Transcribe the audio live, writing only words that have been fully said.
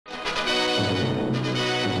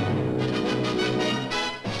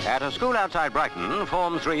At a school outside Brighton,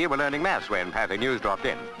 Form 3 were learning maths when Pathy News dropped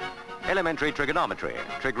in. Elementary trigonometry,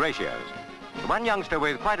 trig ratios. One youngster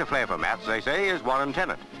with quite a flair for maths, they say, is Warren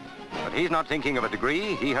Tennant. But he's not thinking of a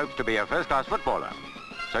degree, he hopes to be a first-class footballer.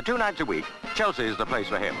 So 2 nights a week, Chelsea's the place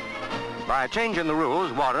for him. By a change in the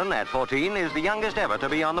rules, Warren, at 14, is the youngest ever to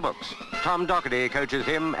be on the books. Tom Docherty coaches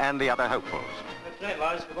him and the other hopefuls. Tonight,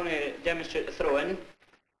 lads, we're going to demonstrate the throw-in.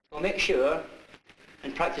 We'll make sure,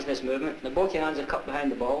 and practice this movement, that both your hands are cupped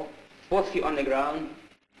behind the ball, both feet on the ground,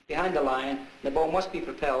 behind the line. The ball must be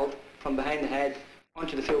propelled from behind the head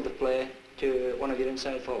onto the field of play to one of your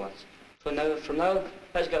inside forwards. So now, from now,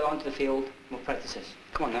 let's get onto the field and we'll practice this.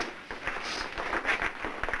 Come on now.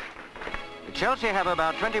 Chelsea have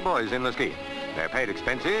about 20 boys in the scheme. They're paid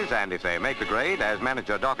expenses, and if they make the grade, as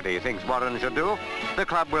manager Docherty thinks Warren should do, the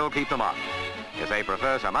club will keep them on. If they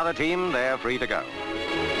prefer some other team, they're free to go.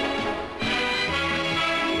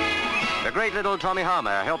 The great little Tommy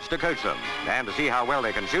Harmer helps to coach them, and to see how well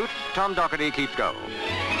they can shoot, Tom Docherty keeps go.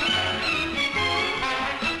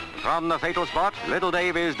 From the fatal spot, little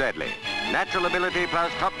Dave is deadly. Natural ability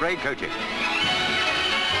plus top-grade coaching.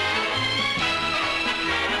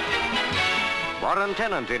 Warren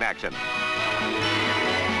Tennant in action.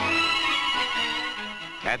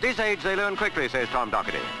 At this age, they learn quickly, says Tom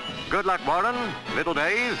Docherty. Good luck, Warren, little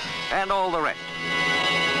Dave, and all the rest.